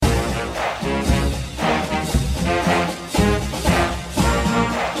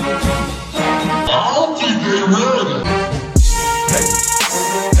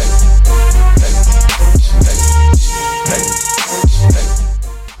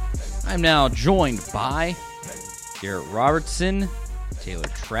I'm now joined by Garrett Robertson, Taylor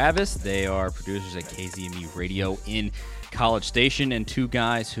Travis. They are producers at KZME Radio in College Station, and two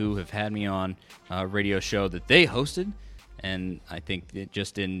guys who have had me on a radio show that they hosted. And I think that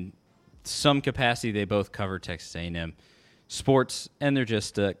just in some capacity, they both cover Texas A&M sports, and they're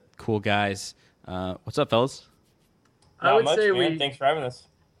just cool guys. What's up, fellas? Thanks for having us.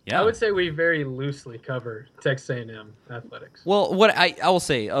 Yeah. I would say we very loosely cover Texas A&M athletics. Well, what I will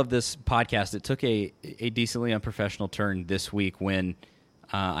say of this podcast, it took a decently unprofessional turn this week when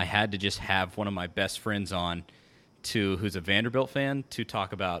I had to just have one of my best friends on who's a Vanderbilt fan to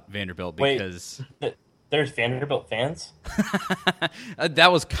talk about Vanderbilt because... Wait, there's Vanderbilt fans?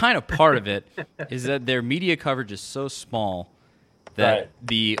 That was kind of part of it, is that their media coverage is so small that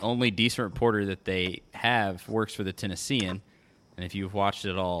the only decent reporter that they have works for the Tennessean. And if you've watched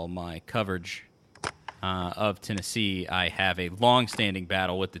at all my coverage of Tennessee, I have a long-standing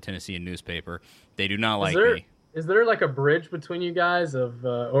battle with the Tennessean newspaper. They do not like me. Is there like a bridge between you guys,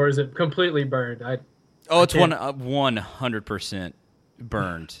 or is it completely burned? It's 100%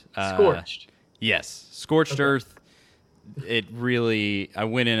 burned. Scorched. Yes, scorched earth. It really, I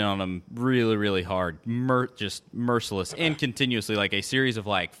went in on them really, really hard, just merciless, and continuously, like a series of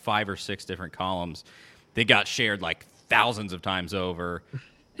like 5 or 6 different columns. They got shared like thousands of times over,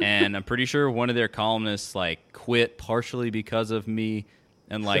 and I'm pretty sure one of their columnists like quit partially because of me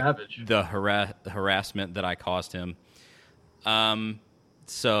and like Savage. the harassment that I caused him.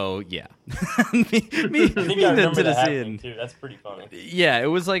 So yeah, I think I remember that happening too. That's pretty funny. Yeah, it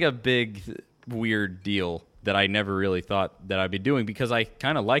was like a big weird deal that I never really thought that I'd be doing because I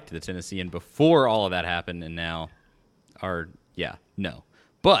kind of liked the Tennessean before all of that happened, and now no.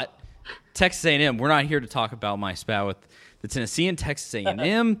 But Texas A&M, we're not here to talk about my spat with the Tennessean. Texas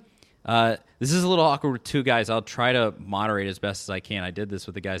A&M. This is a little awkward with two guys. I'll try to moderate as best as I can. I did this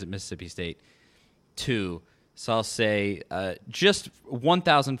with the guys at Mississippi State too. So I'll say just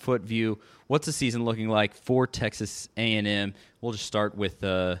 1,000-foot view. What's the season looking like for Texas A&M? We'll just start with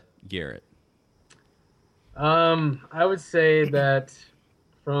Garrett. I would say that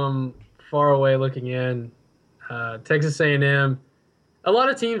from far away looking in, Texas A&M, a lot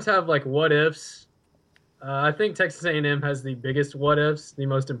of teams have like what ifs. I think Texas A&M has the biggest what ifs, the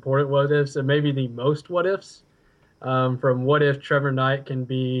most important what ifs, and maybe the most what ifs. From what if Trevor Knight can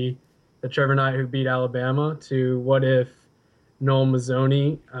be the Trevor Knight who beat Alabama to what if Noel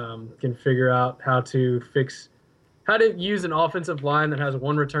Mazzoni can figure out how to use an offensive line that has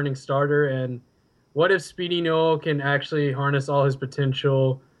one returning starter, and what if Speedy Noel can actually harness all his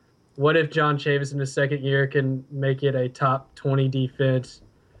potential? What if John Chavis in his second year can make it a top 20 defense?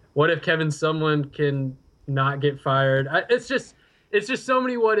 What if Kevin Sumlin can not get fired? It's just so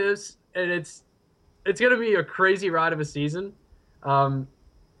many what ifs, and it's going to be a crazy ride of a season. And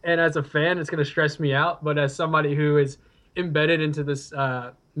as a fan, it's going to stress me out. But as somebody who is embedded into this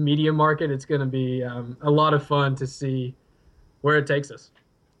media market, it's going to be a lot of fun to see where it takes us.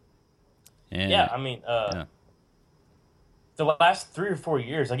 The last 3 or 4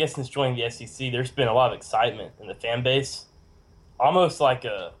 years, I guess since joining the SEC, there's been a lot of excitement in the fan base. Almost like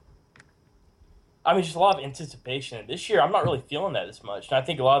just a lot of anticipation. This year, I'm not really feeling that as much. And I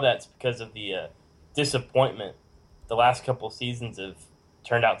think a lot of that's because of the disappointment the last couple of seasons have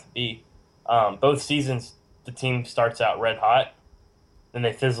turned out to be. Both seasons, the team starts out red hot, then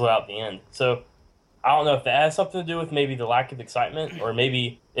they fizzle out at the end. So I don't know if that has something to do with maybe the lack of excitement, or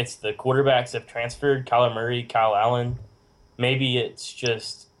maybe it's the quarterbacks have transferred, Kyler Murray, Kyle Allen. Maybe it's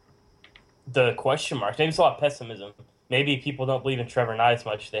just the question marks. Maybe it's a lot of pessimism. Maybe people don't believe in Trevor Knight as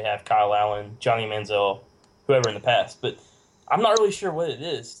much as they have Kyle Allen, Johnny Manziel, whoever in the past. But I'm not really sure what it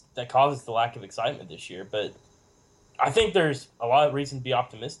is that causes the lack of excitement this year. But I think there's a lot of reason to be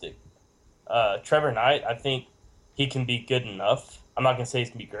optimistic. Trevor Knight, I think he can be good enough. I'm not going to say he's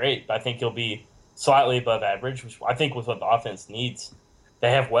going to be great, but I think he'll be slightly above average, which I think was what the offense needs. They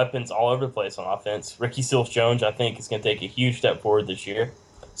have weapons all over the place on offense. Ricky Seals-Jones, I think, is going to take a huge step forward this year.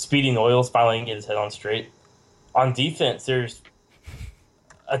 Speedy Noyle's finally going to get his head on straight. On defense, there's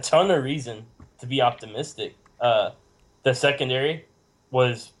a ton of reason to be optimistic. The secondary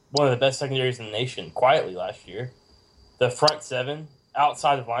was one of the best secondaries in the nation quietly last year. The front seven,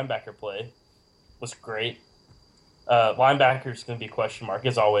 outside of linebacker play, was great. Linebacker's going to be a question mark,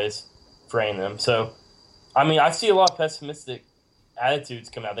 as always, for A&M. So, I see a lot of pessimistic attitudes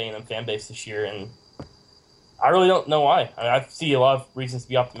come out of the A&M fan base this year, and I really don't know why. I see a lot of reasons to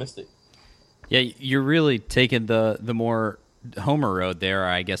be optimistic. Yeah, you're really taking the more Homer road there.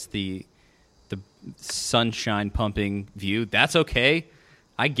 I guess the sunshine pumping view. That's okay.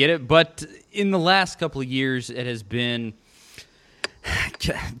 I get it. But in the last couple of years, it has been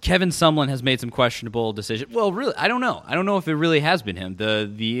Kevin Sumlin has made some questionable decisions. Well, really, I don't know. I don't know if it really has been him.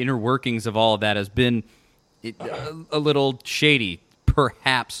 The inner workings of all of that has been a little shady,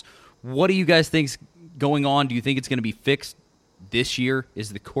 perhaps. What do you guys think's going on? Do you think it's going to be fixed this year?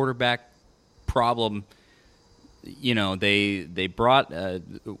 Is the quarterback problem? You know, they brought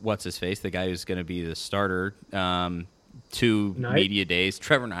what's his face, the guy who's going to be the starter, to media days.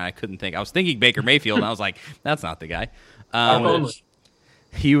 Trevor Knight. I couldn't think. I was thinking Baker Mayfield, and I was like, that's not the guy.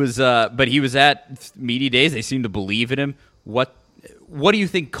 He was, but he was at media days. They seemed to believe in him. What do you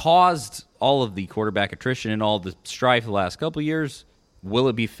think caused all of the quarterback attrition and all the strife the last couple of years? Will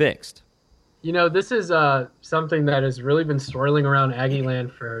it be fixed? You know, this is something that has really been swirling around Aggie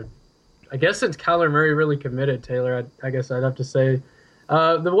land for, I guess, since Kyler Murray really committed, Taylor. I guess I'd have to say.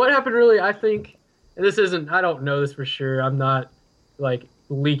 What happened really, I think, and this isn't, I don't know this for sure. I'm not, like,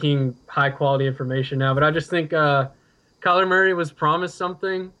 leaking high-quality information now, but I just think Kyler Murray was promised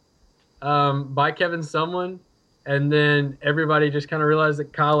something by Kevin Sumlin, and then everybody just kind of realized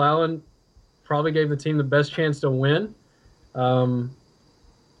that Kyle Allen probably gave the team the best chance to win. And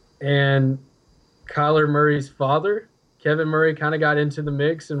Kyler Murray's father, Kevin Murray, kind of got into the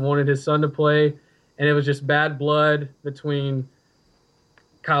mix and wanted his son to play, and it was just bad blood between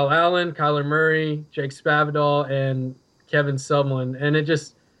Kyle Allen, Kyler Murray, Jake Spavital, and Kevin Sumlin. And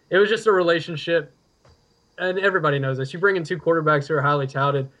it was just a relationship, and everybody knows this. You bring in two quarterbacks who are highly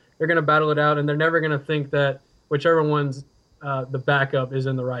touted, they're going to battle it out, and they're never going to think that whichever one's the backup is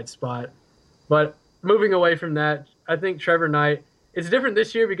in the right spot. But moving away from that, I think Trevor Knight, it's different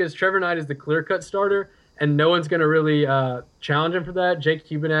this year because Trevor Knight is the clear-cut starter, and no one's going to really challenge him for that. Jake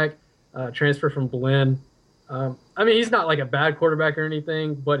Kubinak, transfer from Berlin. I mean, he's not like a bad quarterback or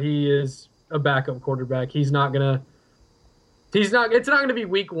anything, but he is a backup quarterback. It's not going to be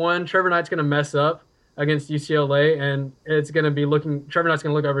week one. Trevor Knight's going to mess up against UCLA, and Trevor Knight's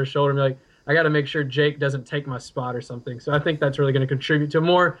going to look over his shoulder and be like, I got to make sure Jake doesn't take my spot or something. So I think that's really going to contribute to a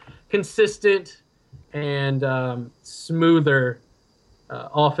more consistent and smoother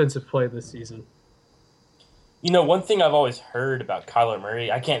offensive play this season. You know, one thing I've always heard about Kyler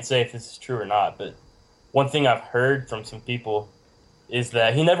Murray, I can't say if this is true or not, but one thing I've heard from some people is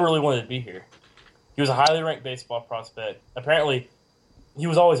that he never really wanted to be here. He was a highly ranked baseball prospect. Apparently, he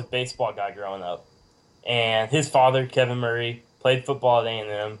was always a baseball guy growing up. And his father, Kevin Murray, played football at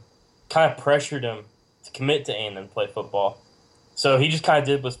A&M, kind of pressured him to commit to A&M and play football. So he just kind of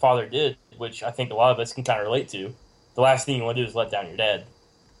did what his father did, which I think a lot of us can kind of relate to. The last thing you want to do is let down your dad.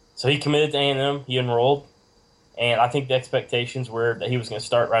 So he committed to A&M, he enrolled, and I think the expectations were that he was going to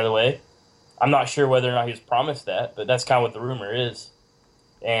start right away. I'm not sure whether or not he was promised that, but that's kind of what the rumor is.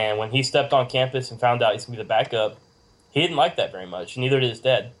 And when he stepped on campus and found out he's going to be the backup, he didn't like that very much, neither did his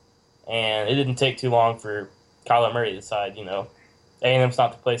dad. And it didn't take too long for Kyler Murray to decide, A&M's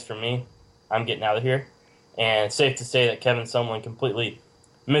not the place for me. I'm getting out of here. And it's safe to say that Kevin Sumlin completely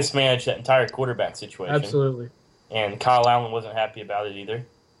mismanaged that entire quarterback situation. Absolutely. And Kyle Allen wasn't happy about it either.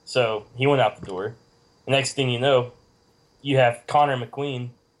 So he went out the door. The next thing you know, you have Connor McQueen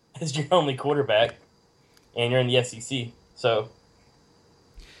as your only quarterback, and you're in the SEC. So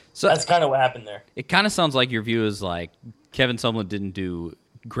that's kind of what happened there. It kind of sounds like your view is like Kevin Sumlin didn't do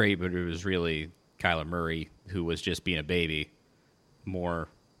great, but it was really Kyler Murray who was just being a baby. More,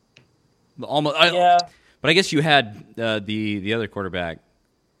 almost. Yeah. But I guess you had the other quarterback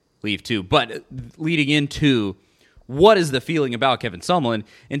leave too. But leading into what is the feeling about Kevin Sumlin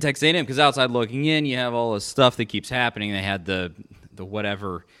in Texas A&M? Because outside looking in, you have all the stuff that keeps happening. They had the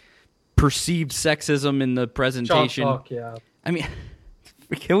whatever perceived sexism in the presentation. Talk, yeah. I mean,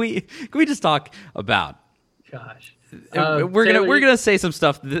 can we just talk about? Gosh. We're gonna say some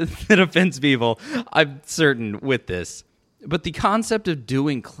stuff that offends people. I'm certain with this, but the concept of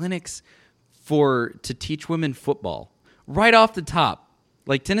doing clinics to teach women football right off the top,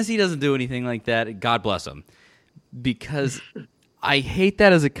 like Tennessee doesn't do anything like that. God bless them, because I hate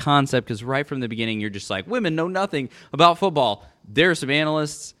that as a concept. Because right from the beginning, you're just like, women know nothing about football. There are some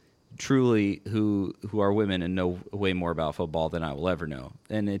analysts truly who are women and know way more about football than I will ever know,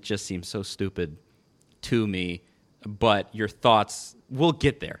 and it just seems so stupid to me. But your thoughts, we'll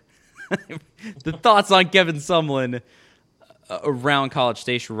get there. The thoughts on Kevin Sumlin around College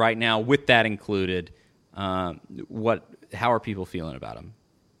Station right now, with that included, how are people feeling about him?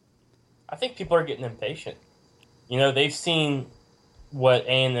 I think people are getting impatient. They've seen what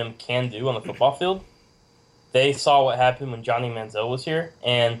A&M can do on the football field. They saw what happened when Johnny Manziel was here.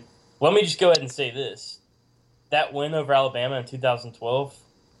 And let me just go ahead and say this. That win over Alabama in 2012,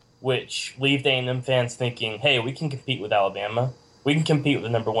 which left A&M fans thinking, hey, we can compete with Alabama. We can compete with the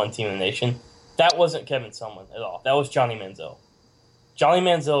number one team in the nation. That wasn't Kevin Sumlin at all. That was Johnny Manziel. Johnny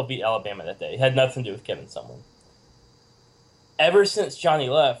Manziel beat Alabama that day. It had nothing to do with Kevin Sumlin. Ever since Johnny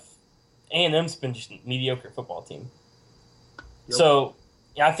left, A&M's been just a mediocre football team. Yep. So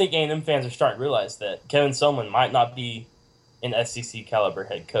yeah, I think A&M fans are starting to realize that Kevin Sumlin might not be an SEC caliber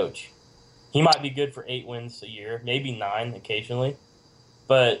head coach. He might be good for 8 wins a year, maybe 9 occasionally.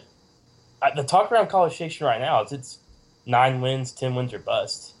 But the talk around College Station right now is it's 9 wins, 10 wins or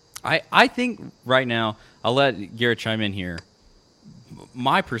bust. I think right now, I'll let Garrett chime in here.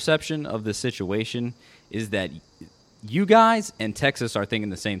 My perception of the situation is that you guys and Texas are thinking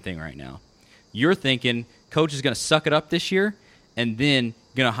the same thing right now. You're thinking coach is going to suck it up this year and then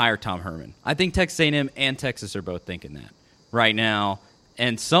going to hire Tom Herman. I think Texas A&M and Texas are both thinking that right now.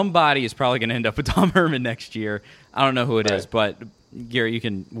 And somebody is probably going to end up with Tom Herman next year. I don't know who it is, but Garrett, you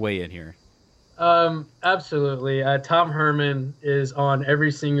can weigh in here. Absolutely. Tom Herman is on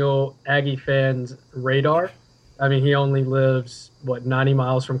every single Aggie fan's radar. I mean, he only lives, 90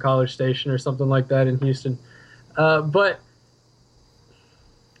 miles from College Station or something like that in Houston. But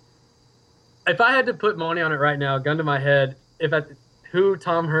if I had to put money on it right now, gun to my head, who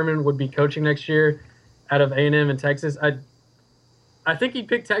Tom Herman would be coaching next year out of A&M and Texas, I think he'd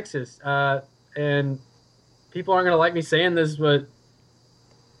pick Texas. And people aren't going to like me saying this, but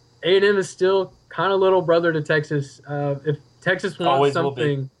A&M is still kind of little brother to Texas. If Texas wants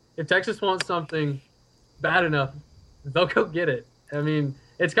something bad enough, they'll go get it. I mean,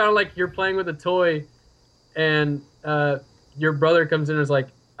 it's kind of like you're playing with a toy, and your brother comes in and is like,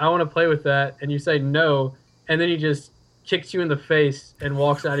 "I want to play with that," and you say no, and then he just kicks you in the face and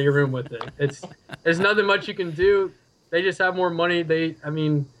walks out of your room with it. There's nothing much you can do. They just have more money.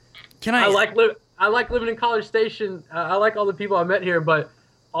 I like living in College Station. I like all the people I met here, but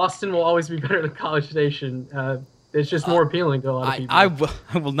Austin will always be better than College Station. It's just more appealing to a lot of people.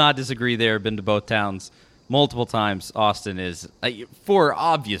 I will not disagree there. Been to both towns multiple times. Austin is, for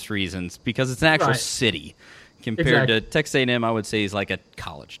obvious reasons, because it's an actual city. Compared to Texas A&M, I would say is like a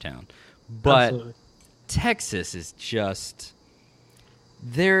college town. But absolutely. Texas is just,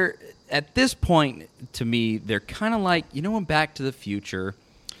 they're, at this point, to me, they're kind of like, in Back to the Future,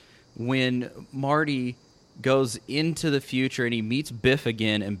 when Marty goes into the future and he meets Biff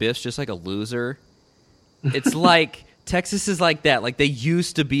again, and Biff's just like a loser. It's like Texas is like that. Like, they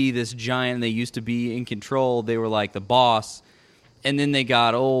used to be this giant. They used to be in control. They were like the boss. And then they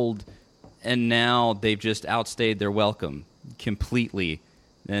got old, and now they've just outstayed their welcome completely.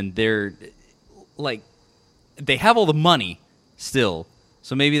 And they're like, they have all the money still.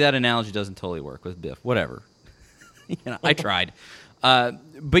 So maybe that analogy doesn't totally work with Biff. Whatever. I tried.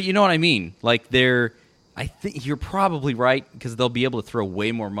 But you know what I mean? Like, I think you're probably right, because they'll be able to throw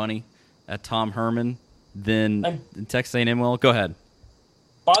way more money at Tom Herman than Texas A&M will. Go ahead.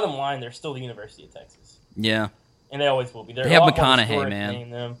 Bottom line, they're still the University of Texas. Yeah. And they always will be. They have McConaughey,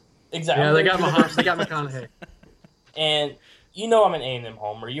 man. Exactly. Yeah, they got McConaughey. And I'm an A&M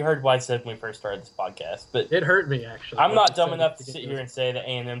homer. You heard what I said when we first started this podcast. But it hurt me, actually. I'm not dumb enough to sit here and say that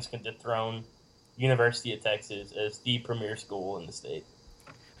A&M's can dethrone University of Texas as the premier school in the state.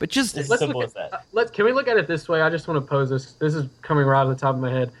 But just as simple as that. Can we look at it this way? I just want to pose this. This is coming right off the top of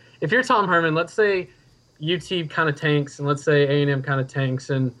my head. If you're Tom Herman, let's say UT kind of tanks, and let's say A&M kind of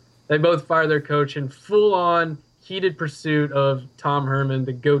tanks, and they both fire their coach in full-on heated pursuit of Tom Herman,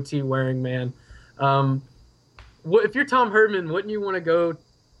 the goatee-wearing man. If you're Tom Herman, wouldn't you want to go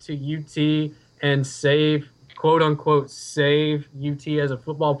to UT and save, quote-unquote, save UT as a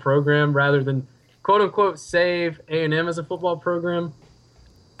football program rather than, quote-unquote, save A&M as a football program?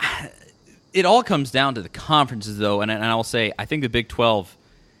 It all comes down to the conferences, though, and I'll say I think the Big 12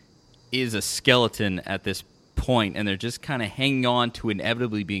 is a skeleton at this point, and they're just kind of hanging on to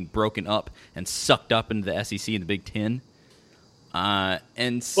inevitably being broken up and sucked up into the SEC and the Big 10. But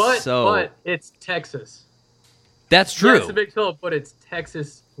it's Texas. That's true. Yeah, it's the Big 12, but it's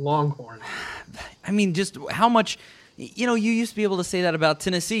Texas Longhorns. I mean, just how much... you used to be able to say that about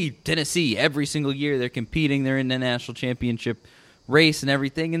Tennessee. Tennessee, every single year they're competing. They're in the national championship race and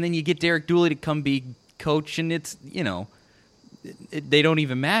everything. And then you get Derek Dooley to come be coach, and it's, they don't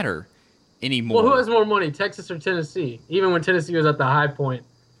even matter anymore. Well, who has more money, Texas or Tennessee? Even when Tennessee was at the high point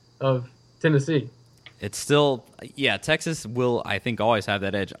of Tennessee. It's still, Texas will, I think, always have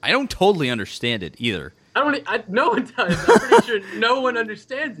that edge. I don't totally understand it either. No one does. I'm pretty sure no one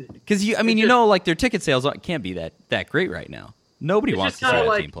understands it. Because, like their ticket sales can't be that great right now. Nobody wants to see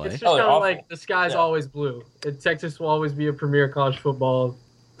that team play. It's just kind of like the sky's always blue. Texas will always be a premier college football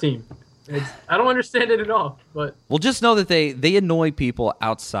team. I don't understand it at all. But well, just know that they annoy people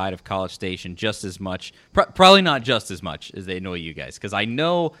outside of College Station just as much. Probably not just as much as they annoy you guys. Because I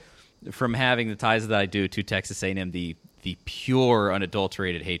know from having the ties that I do to Texas A&M, the the pure,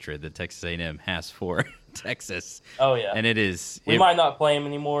 unadulterated hatred that Texas A&M has for Texas. Oh yeah, and it is. We might not play him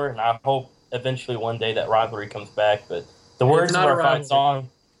anymore, and I hope eventually one day that rivalry comes back. But the words of our fight song,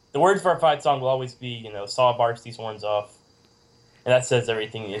 will always be, saw Varsity's horns off, and that says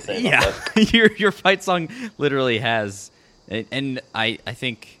everything you say. Yeah, about that. your fight song literally has, and I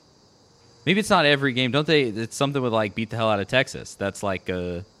think maybe it's not every game, don't they? It's something with like beat the hell out of Texas. That's like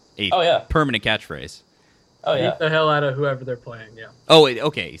a permanent catchphrase. Oh yeah, beat the hell out of whoever they're playing. Yeah. Oh,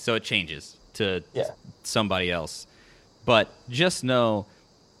 okay, so it changes to somebody else. But just know,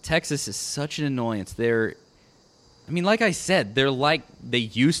 Texas is such an annoyance. Like I said, they're like, they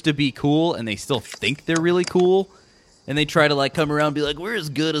used to be cool, and they still think they're really cool. And they try to like come around and be like, we're as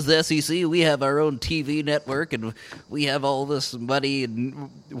good as the SEC. We have our own TV network, and we have all this money and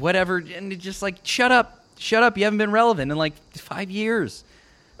whatever. And it's just like, shut up. You haven't been relevant in like 5 years.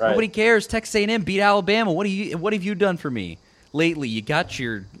 Right. Nobody cares. Texas A&M beat Alabama. What have you done for me lately? You got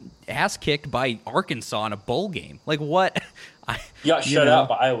your ass kicked by Arkansas in a bowl game. Like what? You got shut out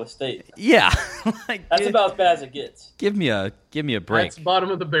by Iowa State. Yeah, that's about as bad as it gets. Give me a break. That's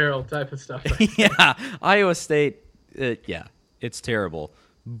bottom of the barrel type of stuff. Right? Yeah, Iowa State. It's terrible.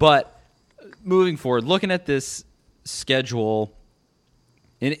 But moving forward, looking at this schedule,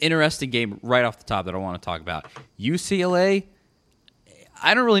 an interesting game right off the top that I want to talk about. UCLA.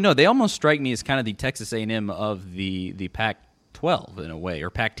 I don't really know. They almost strike me as kind of the Texas A&M of the Pac-12 in a way, or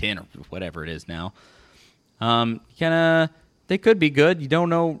Pac-10 or whatever it is now. They could be good. You don't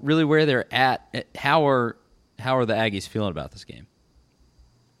know really where they're at. How are the Aggies feeling about this game?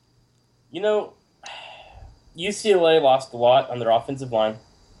 UCLA lost a lot on their offensive line.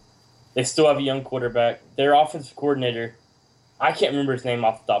 They still have a young quarterback. Their offensive coordinator, I can't remember his name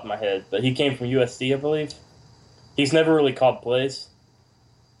off the top of my head, but he came from USC, I believe. He's never really called plays.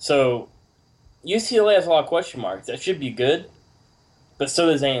 So UCLA has a lot of question marks. That should be good, but so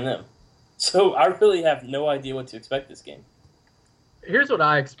does A&M. So I really have no idea what to expect this game. Here's what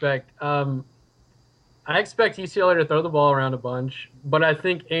I expect. I expect UCLA to throw the ball around a bunch, but I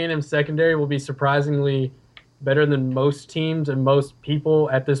think A&M secondary will be surprisingly better than most teams and most people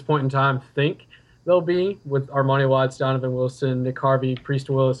at this point in time think they'll be, with Armani Watts, Donovan Wilson, Nick Harvey, Priest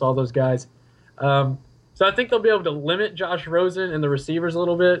Willis, all those guys. So I think they'll be able to limit Josh Rosen and the receivers a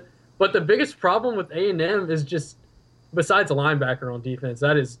little bit. But the biggest problem with A&M is just, besides a linebacker on defense,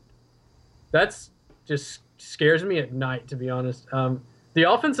 that's just scares me at night, to be honest. The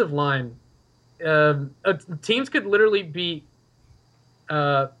offensive line, teams could literally beat,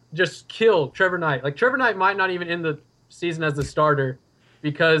 just kill Trevor Knight. Like, Trevor Knight might not even end the season as the starter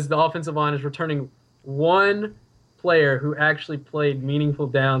because the offensive line is returning one player who actually played meaningful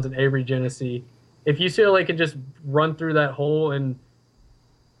downs in Avery Genesee. If UCLA can just run through that hole and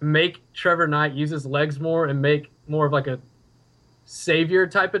make Trevor Knight use his legs more and make more of like a savior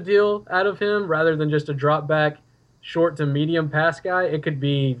type of deal out of him rather than just a drop back short to medium pass guy, it could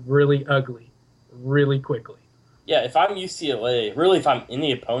be really ugly really quickly. Yeah, if I'm UCLA, really if I'm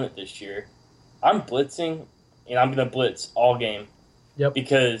any opponent this year, I'm blitzing and I'm going to blitz all game. Yep.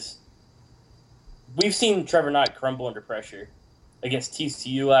 Because we've seen Trevor Knight crumble under pressure against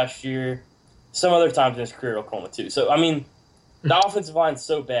TCU last year. Some other times in his career, Oklahoma too. So, the offensive line's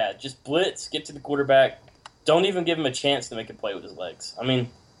so bad. Just blitz, get to the quarterback. Don't even give him a chance to make a play with his legs.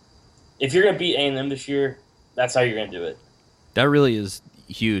 If you're going to beat A&M this year, that's how you're going to do it. That really is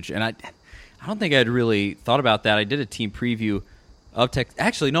huge. And I don't think I'd really thought about that. I did a team preview of Texas.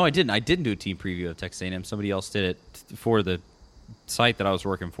 Actually, no, I didn't. I didn't do a team preview of Texas A&M. Somebody else did it for the site that I was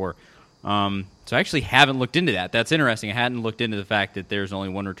working for. So I actually haven't looked into that. That's interesting. I hadn't looked into the fact that there's only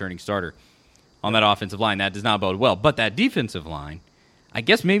one returning starter on that offensive line. That does not bode well. But that defensive line, I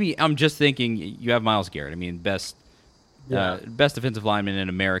guess maybe I'm just thinking you have Myles Garrett. Best defensive lineman in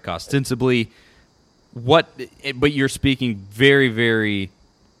America, ostensibly. But you're speaking very, very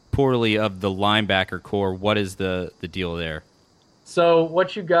poorly of the linebacker core. What is the deal there? So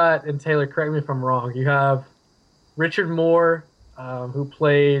what you got, and Taylor, correct me if I'm wrong, you have Richard Moore, who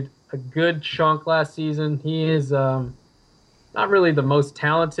played a good chunk last season. He is not really the most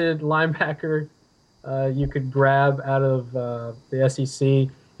talented linebacker you could grab out of the SEC.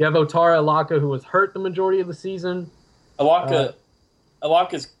 You have Otara Alaka, who was hurt the majority of the season.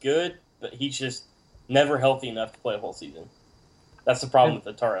 Alaka's good, but he's just never healthy enough to play a whole season. That's the problem with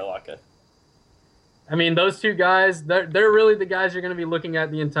Otara Alaka. Those two guys, they're really the guys you're going to be looking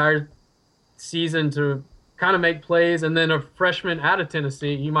at the entire season to kind of make plays. And then a freshman out of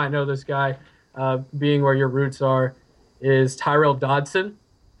Tennessee, you might know this guy, being where your roots are, is Tyrell Dodson,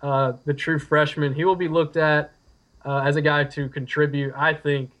 the true freshman. He will be looked at as a guy to contribute, I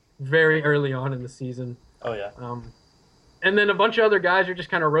think, very early on in the season. Oh, yeah. and then a bunch of other guys are just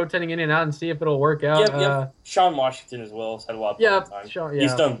kind of rotating in and out and see if it'll work out. Yeah. Sean Washington as well has had a lot of playing time. Sean,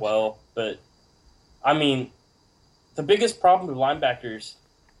 He's done well, but I mean, the biggest problem with linebackers,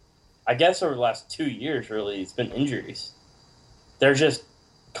 I guess, over the last 2 years, really, it's been injuries. They're just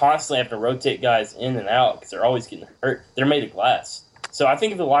constantly having to rotate guys in and out because they're always getting hurt. They're made of glass. So I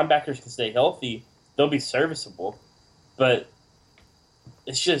think if the linebackers can stay healthy, they'll be serviceable. But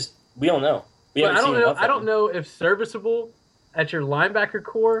it's just, we don't know. I don't know if serviceable at your linebacker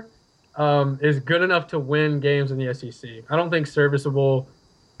core is good enough to win games in the SEC. I don't think serviceable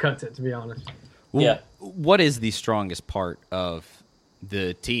cuts it, to be honest. Yeah. What is the strongest part of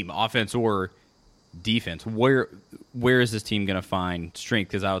the team, offense or defense? Where is this team going to find strength?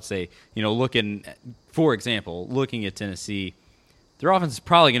 Because I would say, for example, looking at Tennessee, their offense is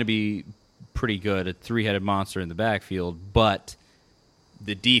probably going to be pretty good, a three-headed monster in the backfield, but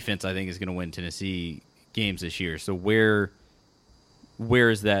the defense, I think, is going to win Tennessee games this year. So where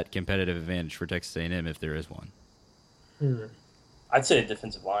is that competitive advantage for Texas A&M if there is one? I'd say the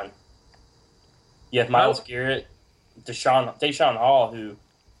defensive line. You have Myles Garrett, Deshaun Hall, who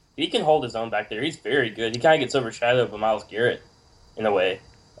he can hold his own back there. He's very good. He kind of gets overshadowed by Myles Garrett in a way.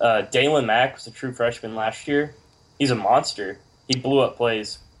 Dalen Mack was a true freshman last year. He's a monster. He blew up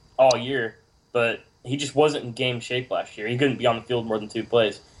plays all year, but he just wasn't in game shape last year. He couldn't be on the field more than 2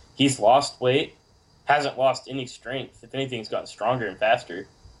 plays. He's lost weight, hasn't lost any strength. If anything, he's gotten stronger and faster.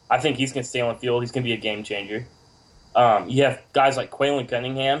 I think he's going to stay on the field. He's going to be a game changer. You have guys like Quaylen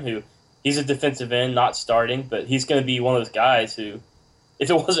Cunningham, who he's a defensive end, not starting, but he's going to be one of those guys who, if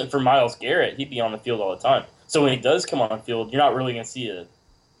it wasn't for Myles Garrett, he'd be on the field all the time. So when he does come on the field, you're not really going to see a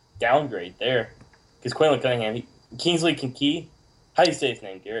downgrade there. Because Quaylen Cunningham, Kingsley Kiki, how do you say his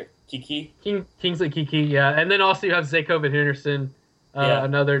name, Garrett? Kiki? Kingsley Kiki, yeah. And then also you have Zakoven Henderson,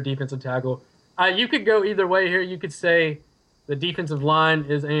 another defensive tackle. You could go either way here. You could say the defensive line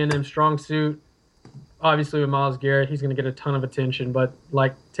is A&M's strong suit. Obviously with Myles Garrett, he's going to get a ton of attention. But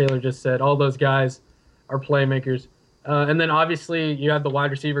like Taylor just said, all those guys are playmakers. And then obviously you have the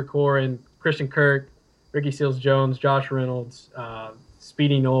wide receiver core and Christian Kirk, Ricky Seals-Jones, Josh Reynolds,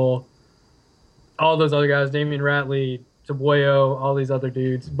 Speedy Knoll, all those other guys, Damian Ratley, Taboyo, all these other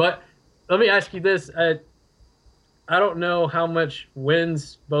dudes. But let me ask you this. I don't know how much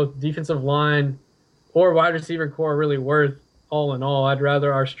wins both defensive line or wide receiver core are really worth all in all. I'd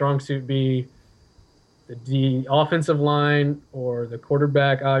rather our strong suit be the offensive line or the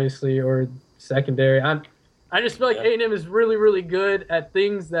quarterback, obviously, or secondary. I just feel like A&M is really, really good at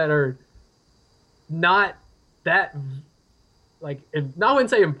things that are not that, I wouldn't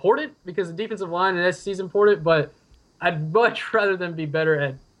say important because the defensive line and SEC is important, but I'd much rather them be better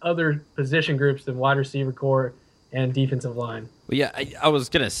at other position groups than wide receiver core and defensive line. Well, yeah, I was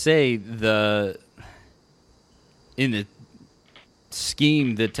going to say in the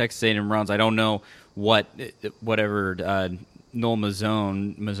scheme that Texas A&M runs, I don't know whatever Noel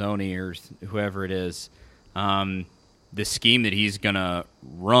Mazzoni or whoever it is, the scheme that he's going to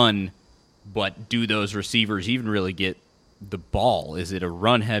run, but do those receivers even really get the ball? Is it a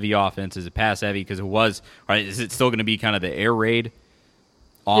run-heavy offense? Is it pass-heavy? Because it was, right? Is it still going to be kind of the air raid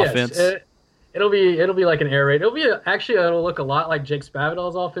offense? Yes, it'll be like an air raid. It'll look a lot like Jake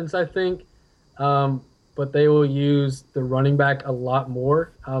Spavital's offense, I think. But they will use the running back a lot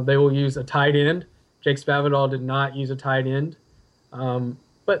more. They will use a tight end. Jake Spavital did not use a tight end.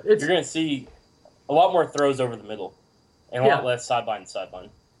 But you're going to see a lot more throws over the middle and a lot less sideline to sideline.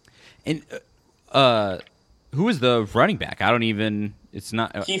 And who is the running back? It's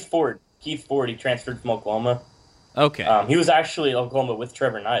not Keith Ford. He transferred from Oklahoma. Okay. He was actually at Oklahoma with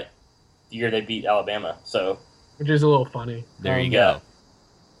Trevor Knight the year they beat Alabama. Which is a little funny. There you go.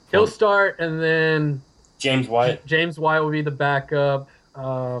 He'll start, and then James White. James White will be the backup.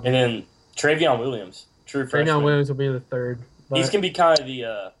 And then Travion Williams, true freshman. Travion Williams will be the third. He's going to be kind of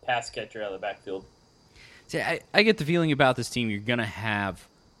the pass catcher out of the backfield. See, I get the feeling about this team you're going to have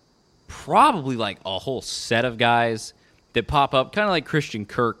probably like a whole set of guys that pop up, kind of like Christian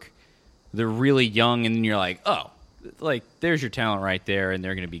Kirk. They're really young, and then you're like, oh, like there's your talent right there, and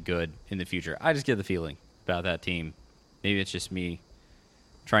they're going to be good in the future. I just get the feeling about that team. Maybe it's just me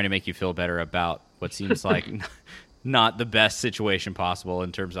trying to make you feel better about what seems like not the best situation possible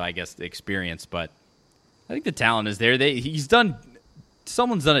in terms of, I guess, the experience. But I think the talent is there.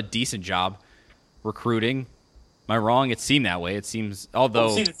 Someone's done a decent job recruiting. Am I wrong? It seemed that way. It seems, although...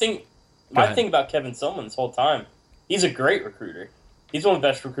 Well, see, my thing about Kevin Sumlin this whole time, he's a great recruiter. He's one of the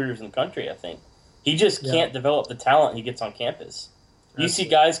best recruiters in the country, I think. He just can't develop the talent he gets on campus. You see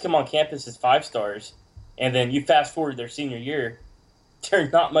guys come on campus as 5-stars, and then you fast forward their senior year, they're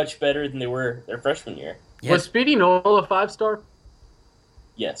not much better than they were their freshman year. Yeah. Was Speedy Noel a 5-star,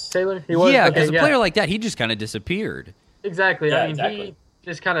 Yes. Taylor? He was? Yeah, Okay, because a player like that, he just kind of disappeared. Exactly. Yeah, I mean, exactly. he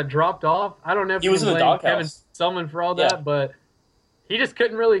just kind of dropped off. I don't know if He you was can in the blame Kevin doghouse. Sumlin for all Yeah. that, but he just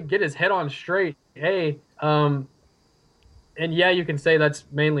couldn't really get his head on straight. Hey, and yeah, you can say that's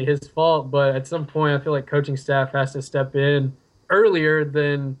mainly his fault, but at some point, I feel like coaching staff has to step in earlier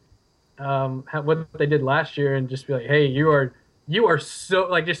than what they did last year and just be like, hey, you are so,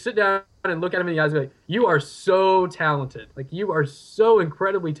 like, just sit down and look at him in the eyes and be like, you are so talented. Like, you are so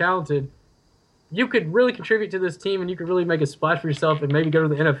incredibly talented. You could really contribute to this team and you could really make a splash for yourself and maybe go to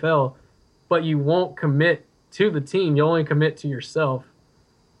the NFL, but you won't commit to the team. You only commit to yourself.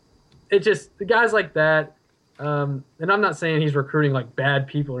 It just, the guys like that, and I'm not saying he's recruiting like bad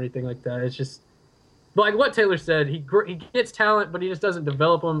people or anything like that. It's just like what Taylor said. He gets talent, but he just doesn't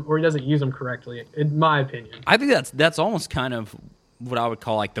develop them or he doesn't use them correctly, in my opinion. I think that's almost kind of what I would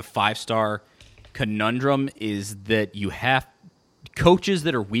call like the 5-star conundrum, is that you have coaches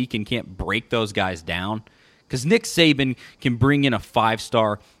that are weak and can't break those guys down. Because Nick Saban can bring in a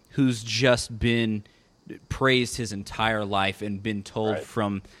 5-star who's just been praised his entire life and been told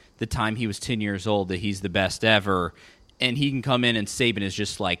from the time he was 10 years old that he's the best ever. And he can come in and Saban is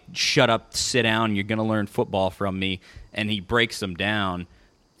just like, shut up, sit down, you're going to learn football from me. And he breaks them down.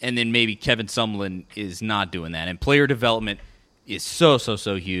 And then maybe Kevin Sumlin is not doing that. And player development is so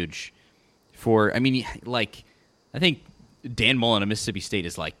huge for, I mean, like, I think Dan Mullen of Mississippi State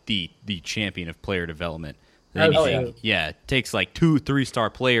is like the champion of player development. Yeah, it takes like 2-3-star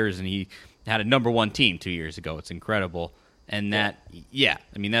players, and he had a number 1 team 2 years ago. It's incredible. And that, I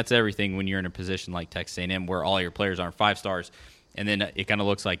mean, that's everything when you're in a position like Texas A&M where all your players aren't 5-stars, and then it kind of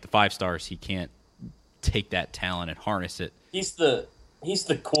looks like the 5-stars, he can't take that talent and harness it. He's the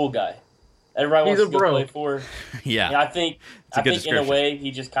cool guy. Everybody wants to go play for. Yeah. And I think in a way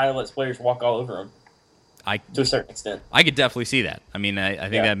he just kind of lets players walk all over him. To a certain extent. I could definitely see that. I mean, I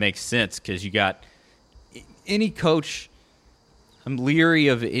think that makes sense because you got any coach. I'm leery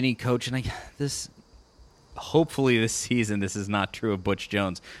of any coach, and hopefully this season this is not true of Butch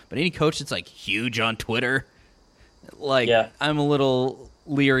Jones, but any coach that's like huge on Twitter, like I'm a little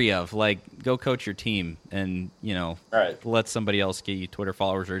leery of. Like, go coach your team and let somebody else get you Twitter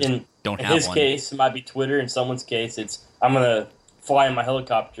followers or just don't have one. In his case, it might be Twitter. In someone's case, it's I'm gonna fly in my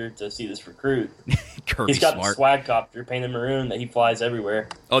helicopter to see this recruit. He's got the swag copter painted maroon that he flies everywhere.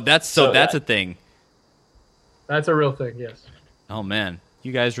 Oh, that's a thing. That's a real thing, yes. Oh man,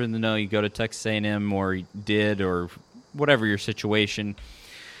 you guys are in the know. You go to Texas A&M or did or whatever your situation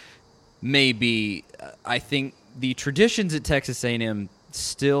may be. I think the traditions at Texas A&M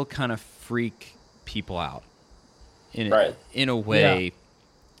still kind of freak people out in a way.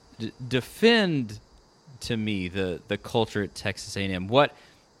 Yeah. Defend to me the culture at Texas A&M. What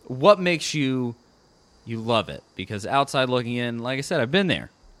makes you love it? Because outside looking in, like I said, I've been there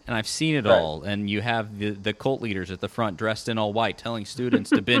and I've seen it all. And you have the cult leaders at the front dressed in all white telling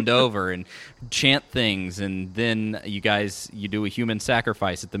students to bend over and chant things, and then you do a human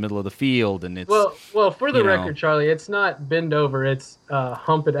sacrifice at the middle of the field. And it's well for the record, Charlie, it's not bend over, it's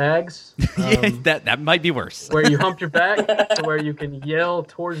hump at Ags. That might be worse. Where you hump your back to where you can yell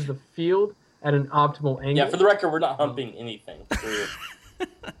towards the field at an optimal angle. Yeah, for the record, we're not humping anything.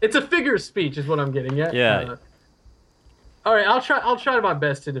 It's a figure of speech, is what I'm getting at. Yeah. All right, I'll try my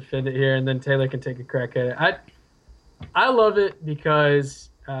best to defend it here, and then Taylor can take a crack at it. I love it because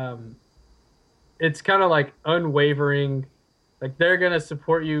it's kind of like unwavering. Like, they're gonna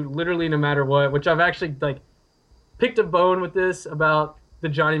support you literally no matter what. Which I've actually picked a bone with this about the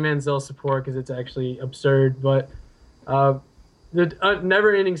Johnny Manziel support because it's actually absurd. But the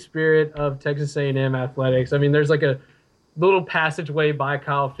never-ending spirit of Texas A&M athletics. I mean, there's like a little passageway by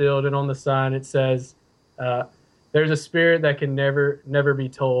Kyle Field, and on the sign it says, "There's a spirit that can never be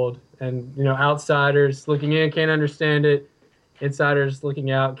told." And outsiders looking in can't understand it. Insiders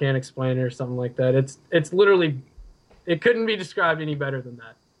looking out can't explain it, or something like that. It's literally, it couldn't be described any better than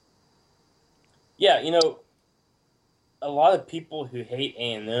that. Yeah, a lot of people who hate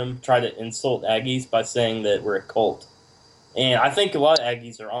A&M try to insult Aggies by saying that we're a cult. And I think a lot of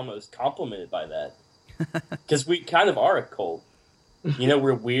Aggies are almost complimented by that. Because we kind of are a cult.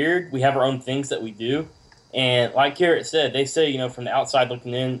 We're weird. We have our own things that we do. And like Garrett said, they say, from the outside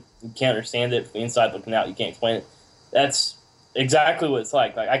looking in, you can't understand it. From the inside looking out, you can't explain it. That's exactly what it's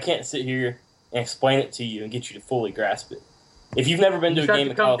like. Like, I can't sit here and explain it to you and get you to fully grasp it. If you've never been to a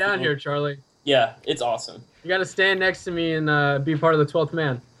game of come down here, Charlie. Yeah, it's awesome. You got to stand next to me and be part of the 12th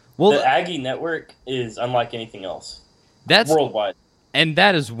man. Well, the Aggie network is unlike anything else. That's worldwide. And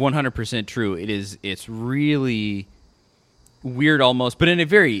that is 100% true. It's really weird almost, but in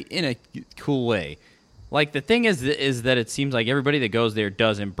a cool way. Like, the thing is that it seems like everybody that goes there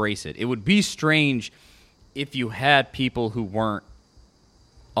does embrace it. It would be strange if you had people who weren't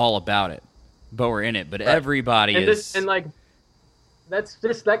all about it, but were in it. But everybody is. That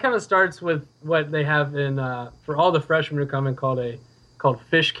kind of starts with what they have in for all the freshmen who come in called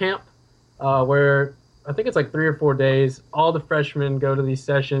Fish Camp, where I think it's like 3 or 4 days. All the freshmen go to these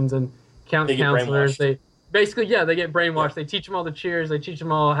sessions and counselors. They basically, they get brainwashed. Yeah. They teach them all the cheers. They teach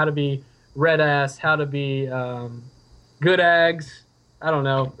them all how to be red ass, how to be good ags. I don't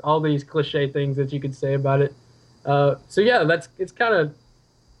know, all these cliche things that you could say about it. It's kind of,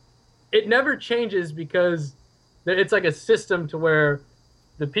 it never changes because it's like a system to where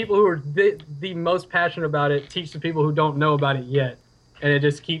the people who are the most passionate about it teach the people who don't know about it yet. And it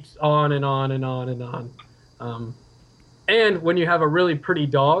just keeps on and on and on and on. And when you have a really pretty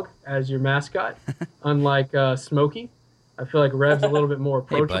dog as your mascot, unlike Smokey, I feel like Rev's a little bit more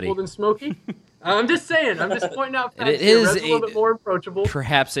approachable than Smokey. I'm just saying. I'm just pointing out facts. It is Rev's a little bit more approachable.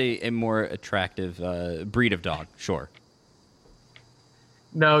 Perhaps a more attractive breed of dog, sure.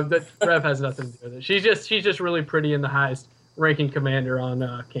 No, Rev has nothing to do with it. She's just really pretty and the highest ranking commander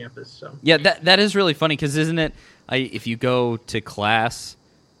on campus. So yeah, that is really funny because isn't it? If you go to class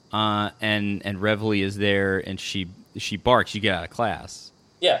and Reveille is there and she barks, you get out of class.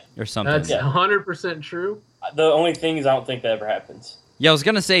 Yeah, or something. That's 100% true. The only thing is, I don't think that ever happens. Yeah, I was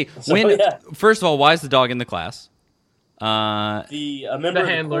gonna say First of all, why is the dog in the class? A member of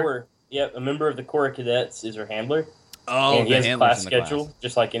the Corps. Yeah, a member of the Corps of Cadets is her handler. Oh, and he has a class schedule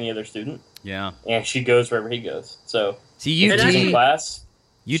just like any other student. Yeah, and she goes wherever he goes. So see, UT she's in class.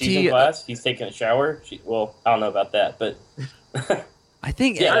 She's in class. He's taking a shower. I don't know about that, but I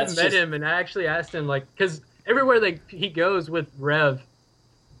think I've met him, and I actually asked him because everywhere he goes with Rev,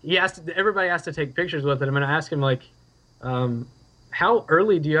 everybody has to take pictures with him, and I asked him how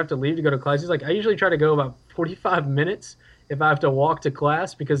early do you have to leave to go to class? He's like, I usually try to go about 45 minutes if I have to walk to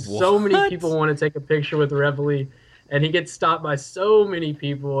class because so many people want to take a picture with Reveille. And he gets stopped by so many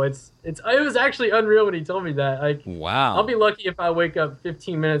people. It was actually unreal when he told me that. Wow. I'll be lucky if I wake up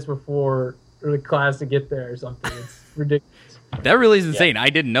 15 minutes before the class to get there or something. It's ridiculous. That really is insane. Yeah. I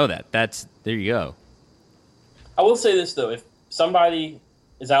didn't know that. There you go. I will say this, though. If somebody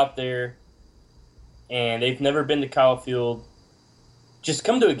is out there and they've never been to Kyle Field, just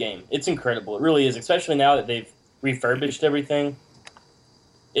come to a game. It's incredible. It really is, especially now that they've refurbished everything.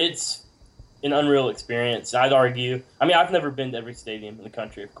 It's an unreal experience. I'd argue. I mean, I've never been to every stadium in the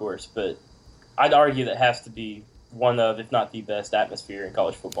country, of course, but I'd argue that has to be one of, if not the best atmosphere in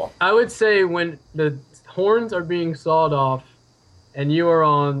college football. I would say when the horns are being sawed off and you are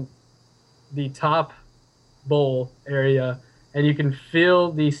on the top bowl area and you can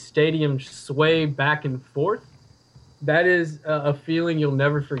feel the stadium sway back and forth, that is a feeling you'll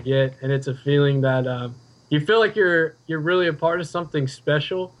never forget, and it's a feeling that you feel like you're really a part of something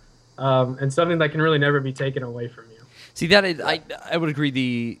special. And something that can really never be taken away from you. See, that is, I would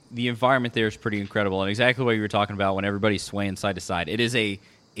agree. The environment there is pretty incredible, and exactly what you were talking about when everybody's swaying side to side. It is a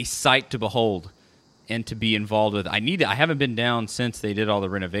sight to behold and to be involved with. I haven't been down since they did all the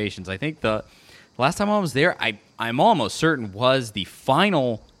renovations. I think the last time I was there, I'm almost certain was the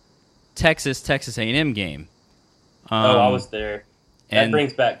final Texas A&M game. I was there. That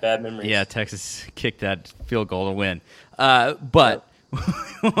brings back bad memories. Yeah, Texas kicked that field goal to win. But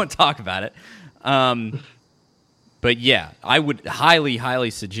we won't talk about it. But yeah, I would highly,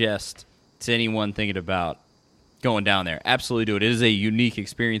 highly suggest to anyone thinking about going down there. Absolutely do it. It is a unique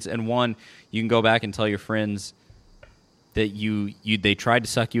experience, and one you can go back and tell your friends that they tried to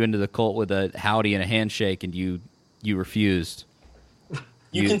suck you into the cult with a howdy and a handshake, and you refused.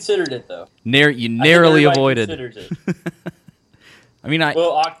 You considered it though. You narrowly avoided. Considered it. I mean,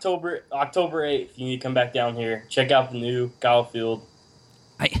 October 8th, you need to come back down here. Check out the new Kyle Field.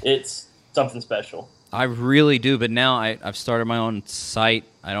 It's something special. I really do, but now I've started my own site.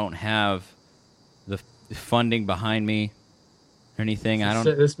 I don't have the funding behind me or anything.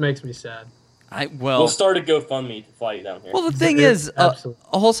 This makes me sad. We'll start a GoFundMe to fly you down here. Well, the thing is,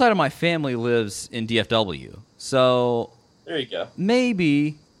 a whole side of my family lives in DFW, so there you go.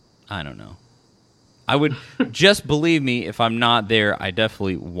 Maybe, I don't know. I would just believe me if I'm not there. I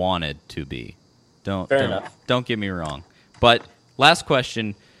definitely wanted to be. Don't get me wrong. But last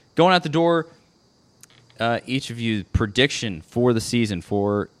question, going out the door. Each of you prediction for the season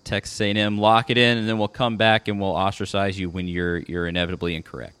for Texas A&M. Lock it in, and then we'll come back and we'll ostracize you when you're inevitably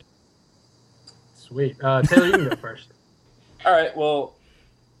incorrect. Sweet, Taylor, you can go first. All right. Well,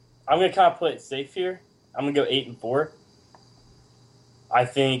 I'm gonna kind of play it safe here. I'm gonna go 8-4. I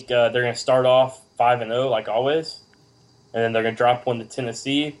think they're gonna start off 5-0 like always, and then they're gonna drop one to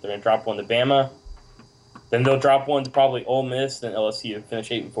Tennessee. They're gonna drop one to Bama, Then they'll drop one to probably Ole Miss, then LSU, finish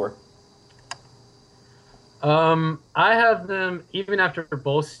 8-4. I have them even after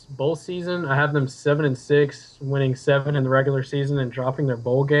bowl season. I have them 7-6, winning 7 in the regular season and dropping their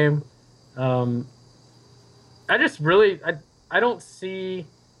bowl game. I just really I don't see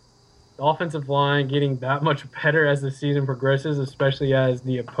the offensive line getting that much better as the season progresses, especially as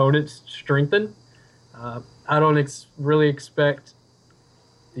the opponents strengthen. I don't really expect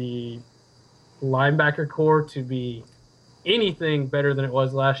the linebacker core to be anything better than it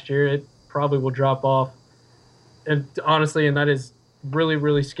was last year. It probably will drop off. And honestly, and that is really,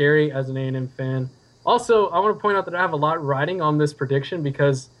 really scary as an A&M fan. Also, I want to point out that I have a lot riding on this prediction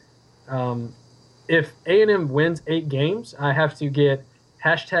because if A&M wins 8 games, I have to get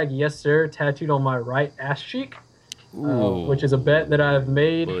 #YesSir tattooed on my right ass cheek, which is a bet that I've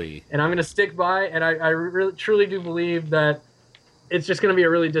made, and I'm going to stick by. And I really, truly do believe that it's just going to be a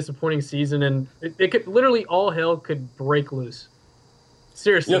really disappointing season, and it could literally all hell could break loose.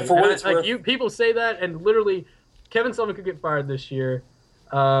 Seriously, yeah, for what it's worth. People say that, and literally, Kevin Sullivan could get fired this year.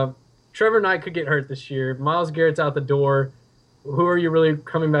 Trevor Knight could get hurt this year. Myles Garrett's out the door. Who are you really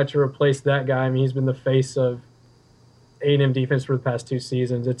coming back to replace that guy? I mean, he's been the face of A&M defense for the past 2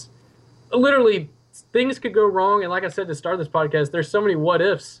 seasons. It's literally things could go wrong. And like I said to start this podcast, there's so many what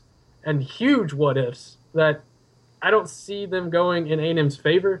ifs and huge what ifs that I don't see them going in A&M's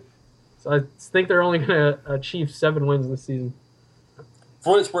favor. So I think they're only going to achieve 7 wins this season.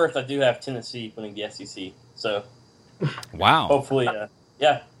 For what it's worth, I do have Tennessee winning the SEC. So, wow. Hopefully,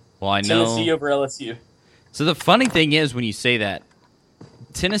 yeah. Well, I know Tennessee over LSU. So the funny thing is, when you say that,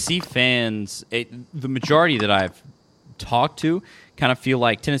 Tennessee fans, the majority that I've talked to, kind of feel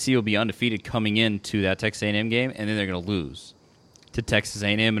like Tennessee will be undefeated coming into that Texas A&M game, and then they're going to lose to Texas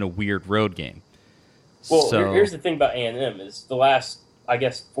A&M in a weird road game. Well, here's the thing about A&M is the last, I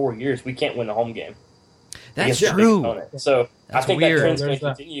guess, 4 years, we can't win a home game. That's true. So That's I think weird. that trend's going to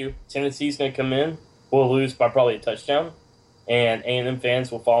continue. Tennessee's going to come in. We'll lose by probably a touchdown. And A&M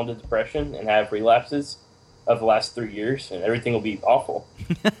fans will fall into depression and have relapses of the last 3 years, and everything will be awful.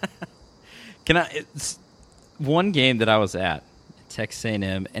 It's one game that I was at Texas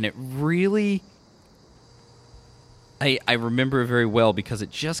A&M, and it really, I remember it very well because it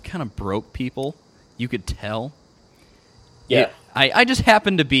just kind of broke people. You could tell. Yeah. I just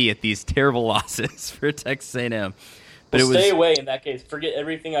happened to be at these terrible losses for Texas A&M. But stay away in that case. Forget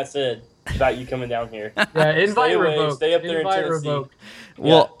everything I said about you coming down here. Yeah, invite revoked. Stay up there in Tennessee. Revoked.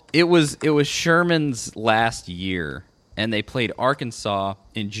 Well, it was Sherman's last year, and they played Arkansas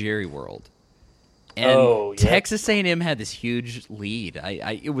in Jerry World. And Texas A&M had this huge lead.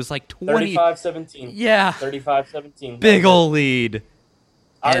 It was like 35-17. Yeah. 35-17. Big old lead.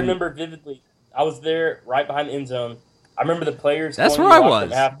 I remember vividly. I was there right behind the end zone. I remember the players. That's going where to I watch was.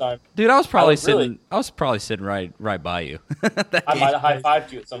 them at halftime. Dude, I was probably sitting. Really? I was probably sitting right by you. I might have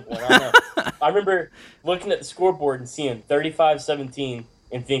high-fived you at some point. I don't know. I remember looking at the scoreboard and seeing 35-17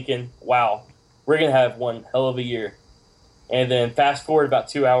 and thinking, "Wow, we're gonna have one hell of a year." And then fast forward about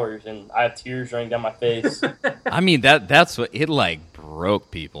 2 hours, and I have tears running down my face. I mean that's what it like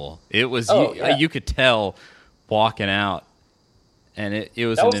broke people. It was you could tell walking out, and it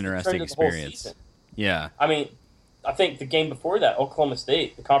was an interesting experience. Yeah, I mean. I think the game before that, Oklahoma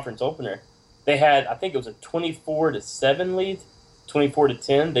State, the conference opener, they had, I think it was a 24-7 lead,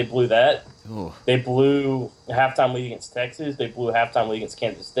 24-10. They blew that. Ooh. They blew a halftime lead against Texas. They blew a halftime lead against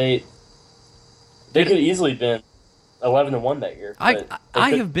Kansas State. They could have easily been 11-1 that year. I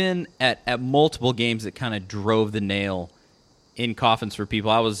have been at multiple games that kind of drove the nail in coffins for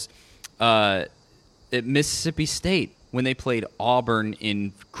people. I was at Mississippi State when they played Auburn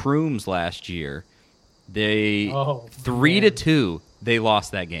in Crooms last year. They 3-2. They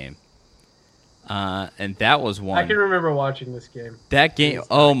lost that game, and that was one. I can remember watching this game. That game,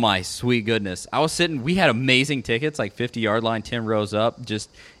 oh my sweet goodness! I was sitting. We had amazing tickets, like 50-yard line, 10 rows up. Just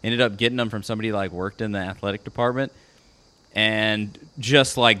ended up getting them from somebody like worked in the athletic department, and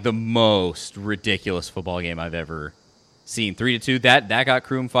just like the most ridiculous football game I've ever seen. 3-2. That got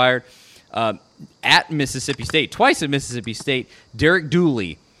Croom fired. At Mississippi State, twice at Mississippi State, Derek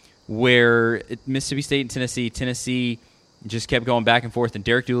Dooley. Where Mississippi State and Tennessee just kept going back and forth, and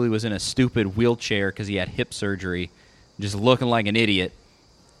Derek Dooley was in a stupid wheelchair because he had hip surgery, just looking like an idiot,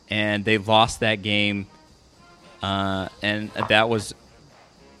 and they lost that game, and that was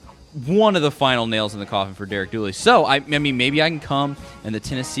one of the final nails in the coffin for Derek Dooley. So, I mean, maybe I can come, and the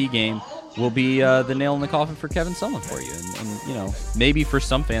Tennessee game will be the nail in the coffin for Kevin Sullivan for you, and you know, maybe for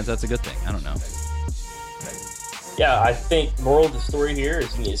some fans that's a good thing. I don't know. Yeah, I think moral of the story here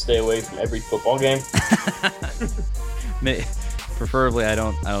is you need to stay away from every football game. Preferably, I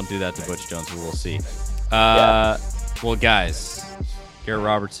don't do that to Butch Jones, but we'll see. Well, guys, Garrett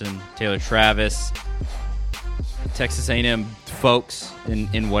Robertson, Taylor Travis, Texas A&M folks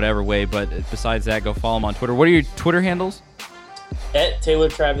in whatever way. But besides that, go follow them on Twitter. What are your Twitter handles? At Taylor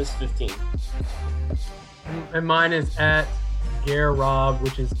Travis 15. And mine is at Garrett Rob,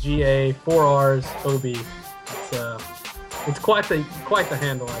 which is GA 4 R's OB. It's quite the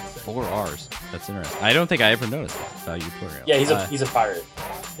handle, I'd say. 4 R's. That's interesting. I don't think I ever noticed that about your Twitter handle. Yeah, he's a pirate.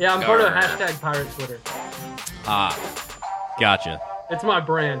 Yeah, I'm part of #pirate Twitter. Gotcha. It's my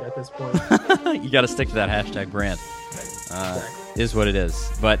brand at this point. You got to stick to that hashtag brand. Is what it is.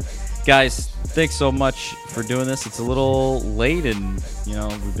 But guys, thanks so much for doing this. It's a little late, and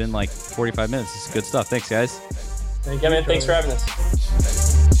we've been like 45 minutes. It's good stuff. Thanks, guys. Thank you, man. Thanks for having us.